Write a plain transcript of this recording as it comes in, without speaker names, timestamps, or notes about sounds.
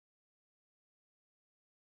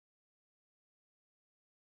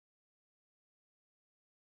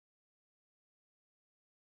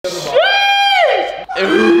I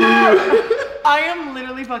am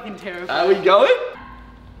literally fucking terrified. Are we going?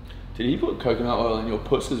 Did he put coconut oil in your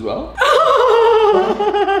puss as well?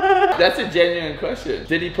 That's a genuine question.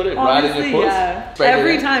 Did he put it right in your puss? Yeah.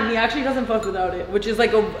 Every time. He actually doesn't fuck without it, which is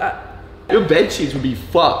like a... Your bed sheets would be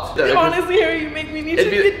fucked. Honestly, Harry, you make me need to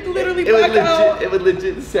literally back out. It would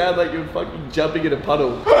legit sound like you're fucking jumping in a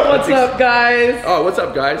puddle. What's up, guys? Oh, what's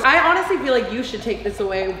up, guys? I honestly feel like you should take this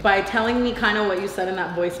away by telling me kind of what you said in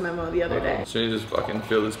that voice memo the other day. So you just fucking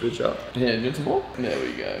fill this bitch up. Yeah, need some more? There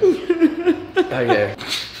we go. Okay.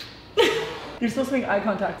 You're supposed to make eye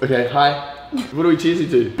contact. Okay, hi. What are we cheesy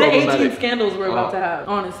to? The 18 scandals we're about to have,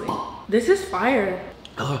 honestly. This is fire.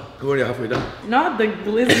 Oh, we're already halfway done. Not the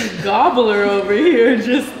glizzy gobbler over here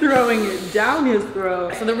just throwing it down his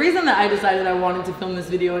throat. So the reason that I decided I wanted to film this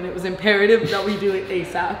video and it was imperative that we do it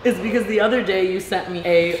ASAP is because the other day you sent me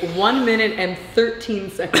a 1 minute and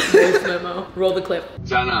 13 second voice memo. Roll the clip.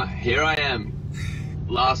 Tana, here I am.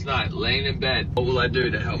 Last night, laying in bed. What will I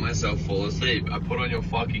do to help myself fall asleep? I put on your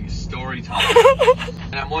fucking Storytime.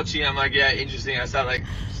 And I'm watching, I'm like, yeah, interesting. I start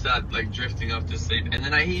drifting off to sleep. And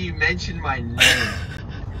then I hear you mention my name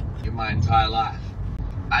in my entire life.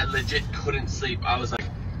 I legit couldn't sleep. I was like,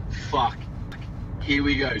 fuck. Here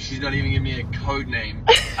we go. She's not even giving me a code name.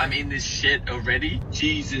 I'm in this shit already.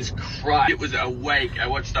 Jesus Christ. It was awake. I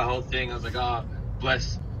watched the whole thing. I was like, oh,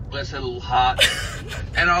 bless her little heart.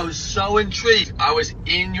 And I was so intrigued. I was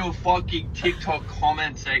in your fucking TikTok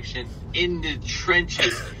comment section in the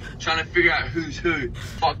trenches trying to figure out who's who.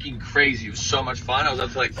 Fucking crazy. It was so much fun. I was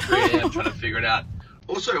up to like 3 AM trying to figure it out.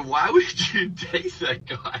 Also, why would you date that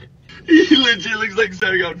guy? He legit looks like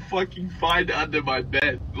something I'd fucking find under my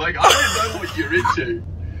bed. Like, I don't know what you're into.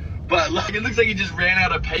 But like, it looks like he just ran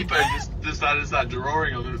out of paper and just decided to start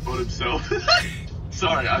drawing on himself.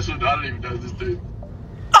 Sorry, I don't even know this dude.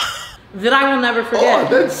 That I will never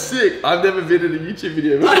forget. Oh, that's sick. I've never been in a YouTube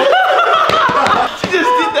video before. She just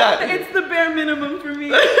did that. It's the bare minimum for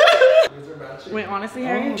me. Wait, honestly,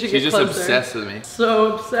 Harry? She's just obsessed with me.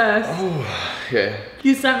 So obsessed. Oh, okay.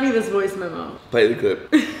 You sent me this voice memo. Play the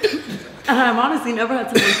clip. And I've honestly never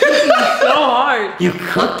had someone cook me so hard. You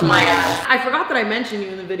cooked my ass. I forgot that I mentioned you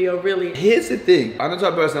in the video, really. Here's the thing. I'm the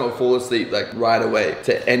type of person that will fall asleep like right away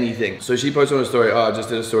to anything. So she posted on a story, oh, I just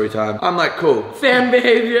did a story time. I'm like, cool. Fan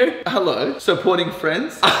behavior. Hello, supporting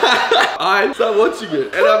friends. I start watching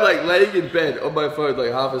it and I'm like laying in bed on my phone,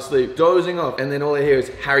 like half asleep, dozing off. And then all I hear is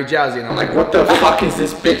Harry Jowsey. And I'm like, what the fuck is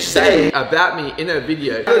this bitch saying about me in her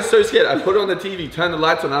video? I was so scared. I put it on the TV, turned the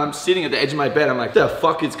lights on, and I'm sitting at the edge of my bed. I'm like, the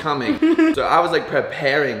fuck is coming? So I was like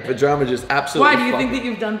preparing for drama, just absolutely. Why do you think that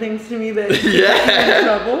you've done things to me that you're in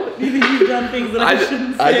trouble? Do you think you've done things that I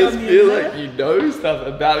shouldn't say? I just feel like you know stuff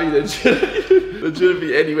about me that shouldn't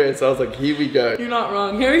be anywhere. So I was like, here we go. You're not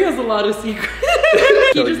wrong. Harry has a lot of secrets.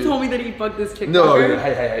 He just told me that he fucked this TikToker. No,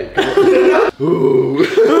 hey. Ooh.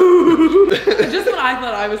 Just when I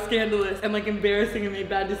thought I was scandalous and like embarrassing and made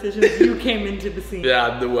bad decisions, you came into the scene. Yeah,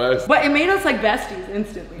 I'm the worst. But it made us like besties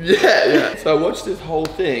instantly. Yeah. So I watched this whole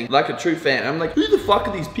thing like a true fan. I'm like, who the fuck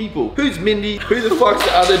are these people? Who's Mindy? Who the fuck's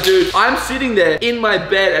the other dude? I'm sitting there in my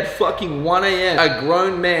bed at fucking 1 AM. A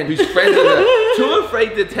grown man who's friends with her, too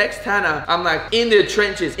afraid to text Tana. I'm like in the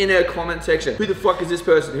trenches, in her comment section. Who the fuck is this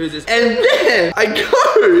person? Who's this? And then I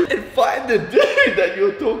go and find the dude that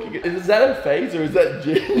you're talking. Is that a phase or is that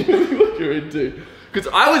genuinely what you're into?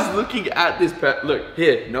 Because I was looking at this, look,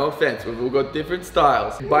 here, no offense, we've all got different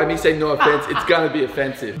styles. By me saying no offense, it's gonna be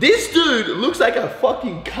offensive. This dude looks like a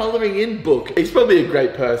fucking coloring in book. He's probably a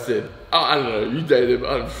great person. Oh, I don't know, you date him,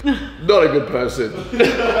 I'm not a good person.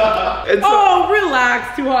 Oh,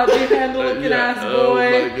 relax, too hot to handle looking ass boy.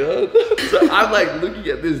 Oh my god. So I'm like looking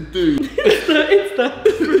at this dude. It's the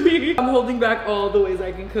for me. I'm holding back all the ways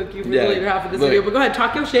I can cook you for the later half of this video, but go ahead,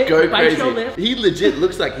 talk your shit. Go bite crazy. your lip. He legit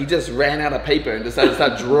looks like he just ran out of paper and decided to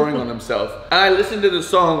start drawing on himself. And I listened to the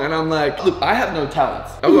song and I'm like, look, I have no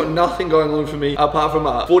talents. I've got nothing going on for me apart from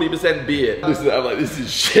a 40% beer. I'm like, this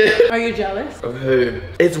is shit. Are you jealous? Of who?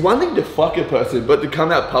 It's one thing to fuck a person, but to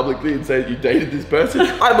come out publicly and say you dated this person,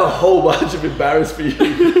 I'm a whole bunch of embarrassed for you.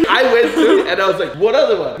 I went through it and I was like, what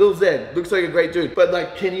other one? Lil Zen, looks like a great dude, but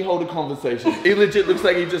like, can he hold a conversation? He legit looks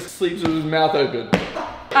like he just sleeps with his mouth open.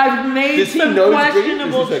 I've made some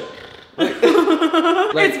questionable...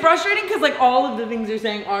 It's frustrating because like all of the things you're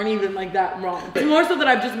saying aren't even like that wrong. It's more so that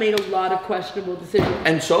I've just made a lot of questionable decisions.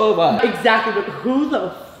 And so have I. Exactly, but who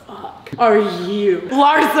the fuck are you?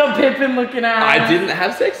 Larsa Pippen looking at. I didn't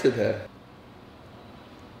have sex with her.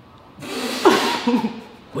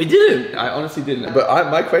 We didn't. I honestly didn't. But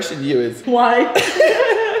my question to you is... Why?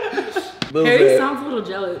 Harry sounds a little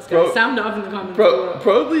jealous, guys. Sound off in the comments below.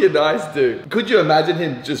 Probably a nice dude. Could you imagine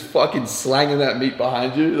him just fucking slanging that meat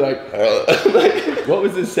behind you? Like, what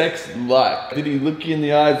was the sex like? Did he look you in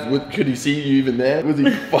the eyes? Could he see you even there? Was he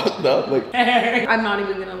fucked up? Like, I'm not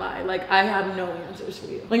even gonna lie. Like, I have no answers for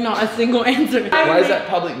you. Like, not a single answer. Why is that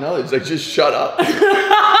public knowledge? Like, just shut up.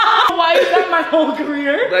 Why is that my whole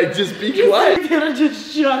career? Like, just be quiet. You gotta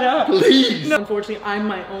just shut up. Please. No, unfortunately, I'm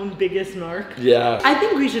my own biggest narc. Yeah. I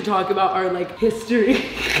think we should talk about our, like, history.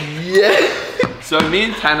 Yeah. So me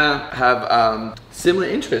and Tana have similar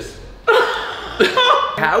interests.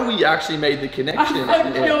 How we actually made the connection.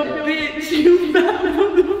 Bitch, you bad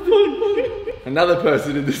motherfucker. Another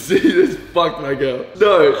person in the city that's fucked my girl.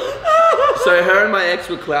 No. So her and my ex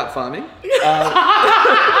were clout farming.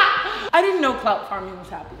 I didn't know clout farming was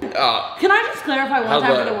happening. Oh. Can I just clarify one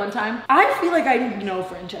time for the one time? I feel like I didn't know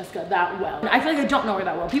Francesca that well. I feel like I don't know her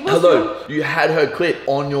that well. People Hello, you had her clit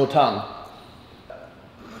on your tongue.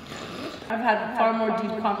 I've had far more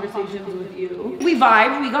deep conversations with you. We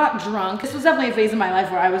vibed, we got drunk. This was definitely a phase in my life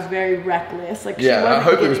where I was very reckless. Like, yeah, I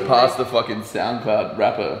hope it was past the fucking SoundCloud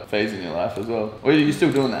rapper phase in your life as well. Or are you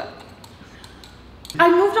still doing that? I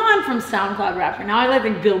moved on from SoundCloud rapper. Now I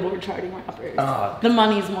like Billboard charting rappers. The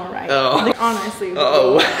money's more right. Honestly.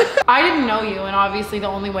 I didn't know you, and obviously the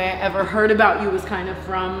only way I ever heard about you was kind of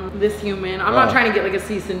from this human. I'm not trying to get like a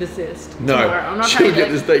cease and desist. No. Tomorrow. I'm not trying to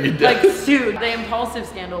get this taken down. Like sued. The impulsive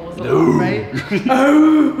scandal was a lot, right?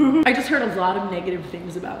 I just heard a lot of negative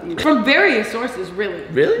things about you from various sources, really.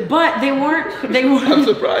 Really? But they weren't. I'm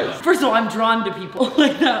surprised. First of all, I'm drawn to people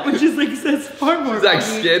like that, which is like says far more. It's like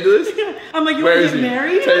scandalous. I'm like, you Where want is to he? get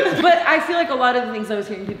married? But I feel like a lot of the things I was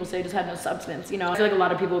hearing people say just had no substance, you know? I feel like a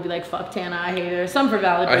lot of people would be like, fuck Tana, I hate her. Some for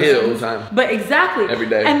valid reasons. I hear it all the time. But exactly. Every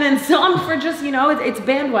day. And then some for just, you know, it's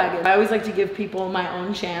bandwagon. I always like to give people my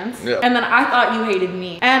own chance. Yeah. And then I thought you hated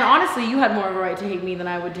me. And honestly, you had more of a right to hate me than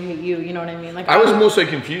I would to hate you, you know what I mean? Like I was more so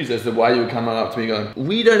confused as to why you were coming up to me going,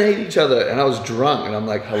 we don't hate each other. And I was drunk and I'm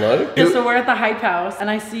like, hello? Yeah, so we're at the Hype House and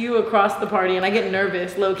I see you across the party and I get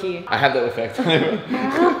nervous, low key. I have that effect.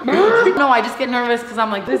 No, I just get nervous because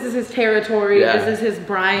I'm like, this is his territory. Yeah. This is his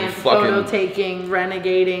Bryant photo taking,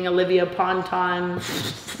 renegading, Olivia Ponton.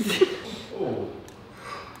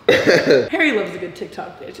 Harry loves a good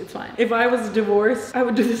TikTok bitch, it's fine. If I was divorced, I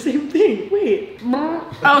would do the same thing. Wait.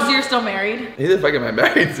 Oh, so you're still married? Who the fuck am I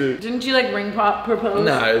married to? Didn't you like ring pop propose?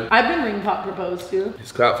 No. I've been ring pop proposed to.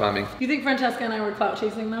 It's clout farming. You think Francesca and I were clout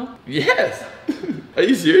chasing though? Yes. Are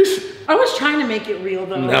you serious? I was trying to make it real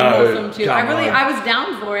though. No, too. I was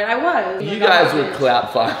down for it. I was. You guys were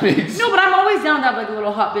clout farming. No, but I'm always down to have like a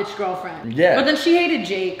little hot bitch girlfriend. Yeah. But then she hated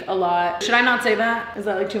Jake a lot. Should I not say that? Is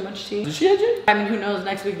that like too much tea? Did she hate you? I mean, who knows?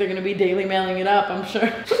 Next week they're gonna be daily mailing it up, I'm sure.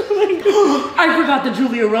 I forgot the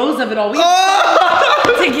Julia Rose of it all. We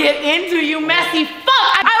to get into, you messy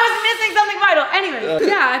fuck. I was missing something vital. Anyway,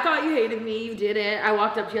 yeah, I thought you hated me. You didn't. I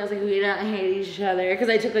walked up to you. I was like, we don't hate each other because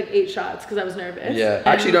I took like 8 shots because I was nervous. Yeah.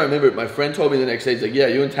 I actually don't remember it. My friend told me the next day. He's like, yeah,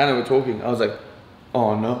 you and Tana were talking. I was like,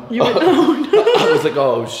 oh no. You went, oh no. I was like,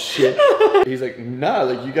 oh shit. He's like, nah,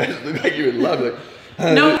 like you guys look like you're in love. Like,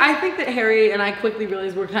 no, I think that Harry and I quickly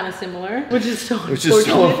realized we're kind of similar, which is so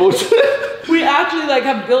unfortunate. We actually like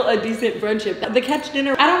have built a decent friendship. The catch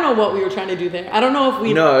dinner, I don't know what we were trying to do there. I don't know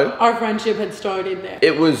if our friendship had started there.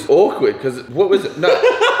 It was awkward because what was it? No,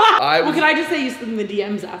 well, can I just say you slid in the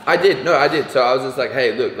DMs after? I did. No, I did. So I was just like,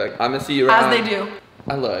 hey, look, like I'm gonna see you around. As they do.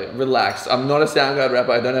 Hello, relax. I'm not a SoundCloud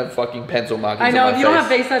rapper. I don't have fucking pencil markings. I know, on my if you don't have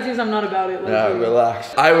face tattoos, I'm not about it. Like no,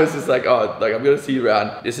 relax. I was just like, oh, like I'm gonna see you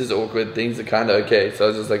around. This is awkward. Things are kind of okay. So I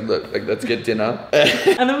was just like, look, like let's get dinner.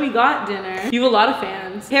 And then we got dinner. You have a lot of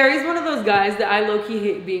fans. Harry's one of those guys that I low-key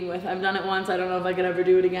hate being with. I've done it once. I don't know if I could ever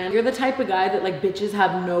do it again. You're the type of guy that like bitches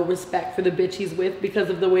have no respect for the bitch he's with because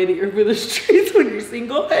of the way that you're for the streets when you're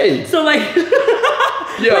single. Hey. So like.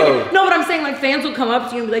 Yo. Like, no, but I'm saying like fans will come up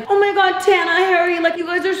to you and be like, oh my god, Tana, Harry, like you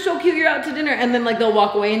guys are so cute, you're out to dinner. And then like they'll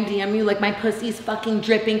walk away and DM you like, my pussy's fucking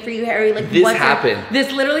dripping for you, Harry. Like this happened.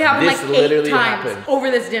 This literally happened like 8 times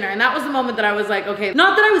over this dinner. And that was the moment that I was like, okay,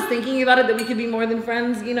 not that I was thinking about it that we could be more than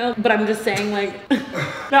friends, you know, but I'm just saying like,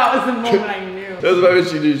 that was the moment I knew. That was the moment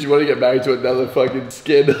she knew she wanted to get married to another fucking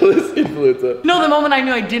scandalous influencer. No, the moment I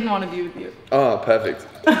knew I didn't want to be with you. Oh, perfect.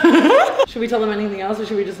 Should we tell them anything else or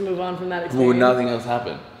should we just move on from that experience? Well, nothing else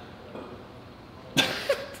happened.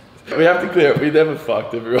 We have to clear up, we never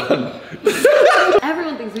fucked everyone.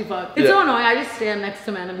 Everyone thinks we fucked. It's so annoying. I just stand next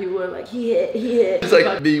to men and people are like, he hit. It's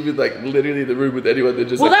like me with like literally the room with anyone that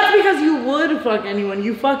just. Well, that's because you would fuck anyone.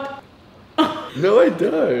 You fucked. No, I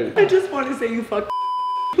don't. I just want to say you fucked.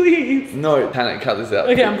 Please. No, Tana, cut this out.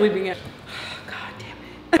 Okay, I'm bleeping it. God damn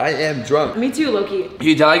it. I am drunk. Me too, Loki. Can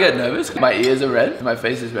you tell I get nervous? My ears are red. My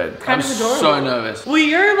face is red. Kind I'm of adorable. so nervous. Well,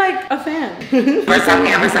 you're like a fan. First time we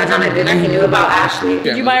ever sat down at dinner, he knew about Ashley.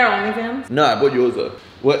 Did you buy our OnlyFans? No, I bought yours though.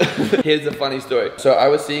 What? Here's a funny story. So I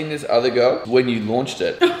was seeing this other girl when you launched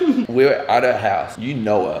it. We were at her house. You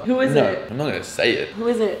know her. Who is it? I'm not gonna say it. Who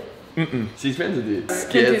is it? She's friends with you.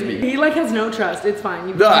 Scares me. He like has no trust. It's fine.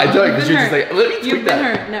 You've No, I don't, because been you're just hurt. like, let me tweet You've that.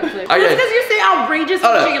 been hurt, Netflix. Okay. That's because you say outrageous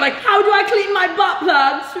Oh, no. shit. You're like, how do I clean my butt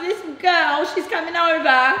plugs for this girl? She's coming over.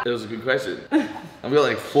 That was a good question. I've got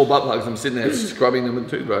like 4 butt plugs. I'm sitting there scrubbing them with a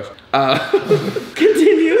toothbrush.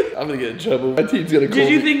 Continue. I'm gonna get in trouble. My team's gonna call Did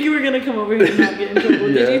you me. think you were gonna come over here and not get in trouble?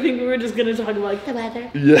 Yeah. Did you think we were just gonna talk about like the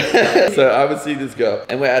weather? Yeah. So I would see this girl,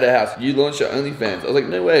 and we're at her house. You launched your OnlyFans. I was like,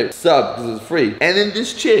 no way, sub, because it's free. And then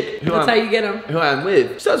this chick, That's how you get them. who I'm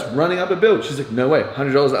with, starts running up a bill. She's like, no way,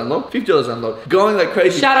 $100 unlocked, $50 unlocked, going like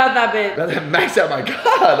crazy. Shout out that bitch. I maxed out my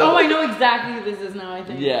card. Oh, I know exactly who this is now, I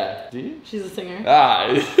think. Yeah. Do you? She's a singer. Ah.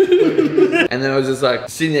 And then I was just like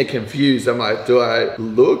sitting there confused. I'm like, do I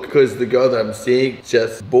look? Because the girl that I'm seeing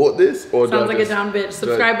just bought this, or do I Sounds like a just- down bitch.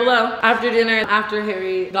 Subscribe below. After dinner, after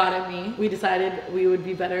Harry got at me, we decided we would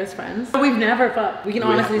be better as friends. But we've never fucked. We can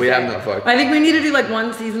honestly we say. have not fucked. I think we need to do like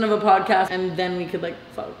 1 season of a podcast and then we could like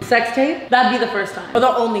fuck. Sex tape? That'd be the first time. Or the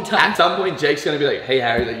only time. At some point, Jake's gonna be like, hey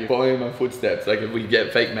Harry, like you're following my footsteps. Like if we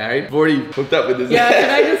get fake married, I've already hooked up with this. Yeah, can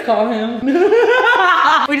I just call him?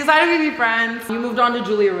 We decided we'd be friends. You moved on to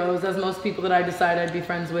Julia Rose, as most people that I decide I'd be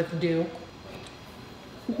friends with do.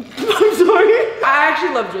 I'm sorry. I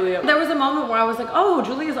actually love Julia. There was a moment where I was like, oh,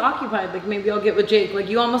 Julia's occupied. Like maybe I'll get with Jake. Like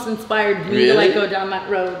you almost inspired me to like go down that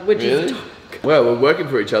road, which is Well, we're working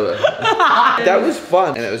for each other. That was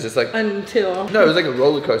fun. And it was just like, until. no, it was like a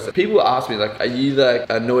roller coaster. People ask me like, are you like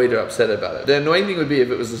annoyed or upset about it? The annoying thing would be if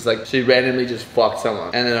it was just like, she randomly just fucked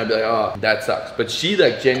someone. And then I'd be like, oh, that sucks. But she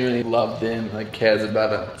like genuinely loved him, like cares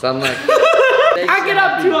about him. So I'm like, I get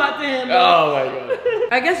up too hot to him. oh my God.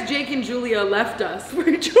 I guess Jake and Julia left us for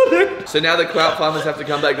each other. So now the clout farmers have to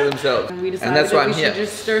come back to themselves. And we decided and that's that why we I'm should here.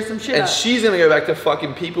 just stir some shit And up. she's gonna go back to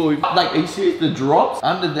fucking people who, like, are you serious? The drops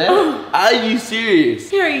under there? Are you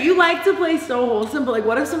serious? Harry, you like to play so wholesome, but like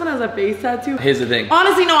what if someone has a face tattoo? Here's the thing.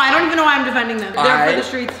 Honestly, no, I don't even know why I'm defending them. They're I- for the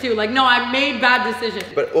streets too. Like, no, I made bad decisions.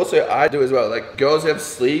 But also, I do as well. Like, girls who have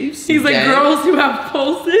sleeves. He's like, gang. girls who have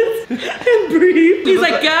pulses and breathe. He's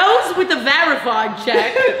like, girls with a verified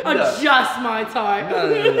check adjust my time. No.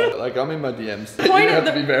 Like, I'm in my DMs. You Point don't of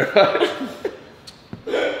have to be verified.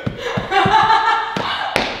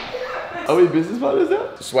 Are we business partners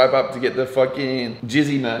now? Swipe up to get the fucking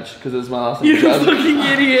Jizzy merch, because it was my last name. You're a fucking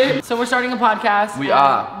idiot. So we're starting a podcast. We and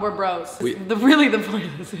are. We're bros. We- Really the point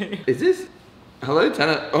of this video. Is this? Hello,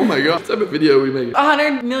 Tana. Oh my God. What type of video are we making?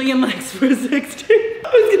 100 million likes for a sex tape. I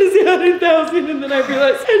was gonna say 100,000 and then I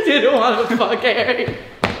realized I didn't want to fuck Harry.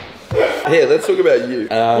 Here, let's talk about you.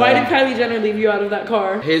 Why did Kylie Jenner leave you out of that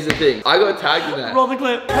car? Here's the thing. I got tagged in that. Roll the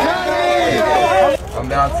clip. I'm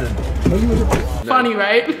bouncing. Funny,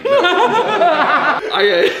 right?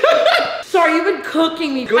 Okay. Sorry, you've been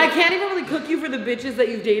cooking me. I can't even really cook you for the bitches that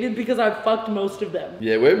you've dated because I've fucked most of them.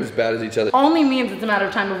 Yeah, we're as bad as each other. Only means it's a matter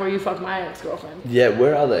of time before you fuck my ex-girlfriend. Yeah,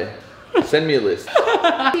 where are they? Send me a list.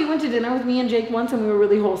 You went to dinner with me and Jake once and we were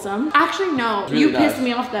really wholesome. Actually, no. Really You nice. pissed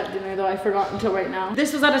me off that dinner though. I forgot until right now.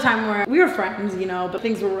 This was at a time where we were friends, you know, but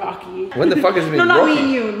things were rocky. When the fuck has it been No, not rocky? me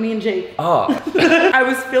and you. Me and Jake. Oh. I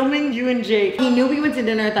was filming you and Jake. He knew we went to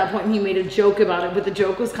dinner at that point and he made a joke about it, but the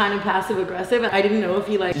joke was kind of passive aggressive and I didn't know if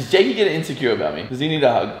he like... Does Jakey get insecure about me? Does he need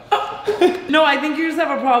a hug? No, I think you just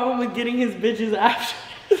have a problem with getting his bitches after.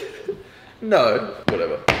 No.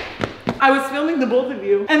 Whatever. I was filming the both of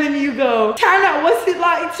you, and then you go, Tana, what's it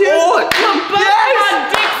like to Oh, come back yes!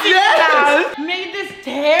 on Dixie's Yes! house? Made this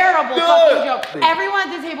terrible No! fucking joke. Everyone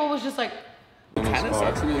at the table was just like, Tana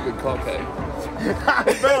sucks a really good cock, hey?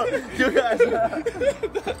 Bro, you guys.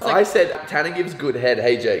 I said, Tana gives good head,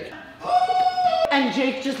 hey Jake. and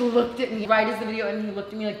Jake just looked at me right as the video, and he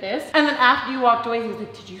looked at me like this. And then after you walked away, he was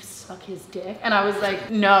like, did you suck his dick? And I was like,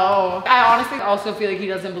 no. I honestly also feel like he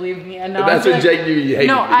doesn't believe me. And now That's I when feel Jake knew you hated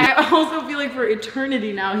No, me. I also feel like for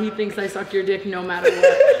eternity now, he thinks I suck your dick no matter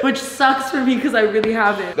what. Which sucks for me because I really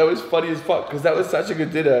haven't. That was funny as fuck, because that was such a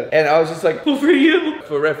good dinner. And I was just like, Well, for you.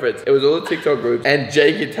 for reference, it was all the TikTok groups, and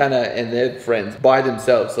Jake and Tana and their friends by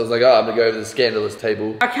themselves. So I was like, oh, I'm gonna go over to the scandalous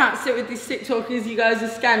table. I can't sit with these TikTokers, you guys are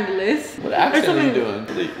scandalous. What accent are you doing?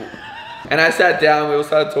 And I sat down, we all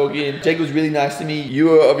started talking. Jake was really nice to me. You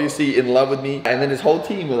were obviously in love with me. And then his whole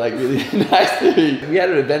team were like really nice to me. We had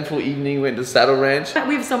an eventful evening, went to Saddle Ranch.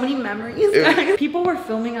 We have so many memories, Yeah. guys. People were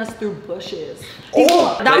filming us through bushes.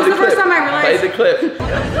 Oh, That was the first time I realized. Play the clip.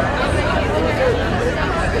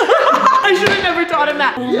 I I should have never taught him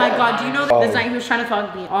that. Oh my god, do you know that this night he was trying to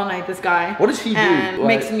fuck me all night, this guy. What does he do? And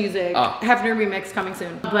make Like- some music. Hefner remix coming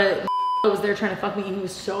soon. But I was there trying to fuck me and he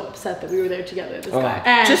was so upset that we were there together, this guy.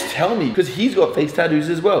 And just tell me, because he's got face tattoos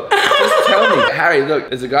as well. Just tell me. Harry, look,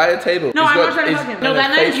 there's a guy at a table. no, He's I'm got not trying to his- fuck him. No,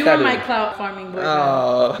 that night face you were tattoo. my clout farming boyfriend.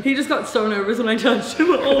 Oh. He just got so nervous when I touched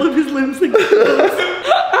him. All of his limbs like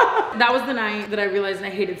that was the night that I realized I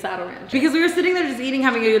hated Saddle Ranch. Because we were sitting there just eating,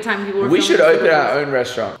 having a good time. People were We filming should open videos. our own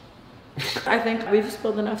restaurant. I think we've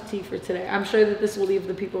spilled enough tea for today. I'm sure that this will leave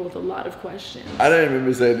the people with a lot of questions. I don't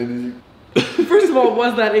remember saying anything. First of all,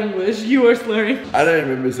 was that English? You are slurring. I don't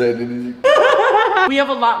remember saying anything. We have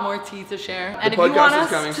a lot more tea to share. And if you podcast want is us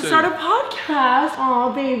coming to soon. start a podcast,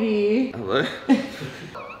 oh baby. Hello?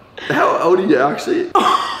 How old are you actually?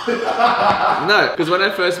 No, because when I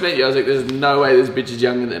first met you, I was like, there's no way this bitch is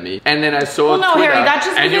younger than me. And then I saw Well, no, Twitter, Harry, that's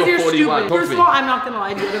just and because you're 41. stupid. Talk to First of me. all, I'm not gonna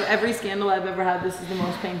lie to you. Out of every scandal I've ever had, this is the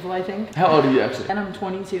most painful, I think. How old are you actually? And I'm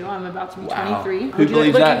 22. I'm about to be Wow. 23. Who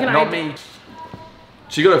believes that? Not me.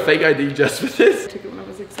 She got a fake ID just for this. I took it when I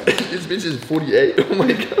was like 17. This bitch is 48. Oh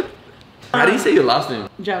my god. How do you say your last name?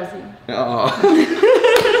 Jowsy. Oh.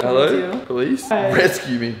 Hello? too. Police? Hi.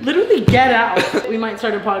 Rescue me. Literally get out. We might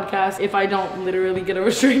start a podcast if I don't literally get a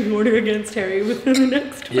restraining order against Harry within the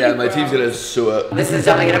next 24 Yeah, my team's hours. gonna sue it. This is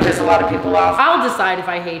definitely gonna piss a lot of people off. I'll decide if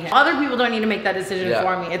I hate him. Other people don't need to make that decision Yeah.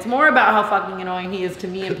 for me. It's more about how fucking annoying he is to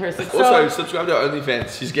me in person. Also, So subscribe to our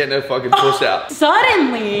OnlyFans. She's getting her fucking puss out.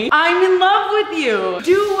 suddenly, I'm in love with you.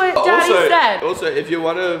 Do what Daddy said. Also, if you're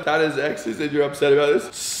one of Tana's exes and you're upset about this,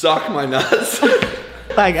 suck my nuts.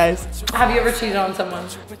 Bye, guys. Have you ever cheated on someone?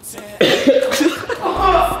 Who's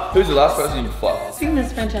the last person you fucked? See,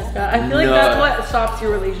 Miss Francesca. I feel like No. that's what stops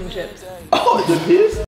your relationships. Oh, the piss?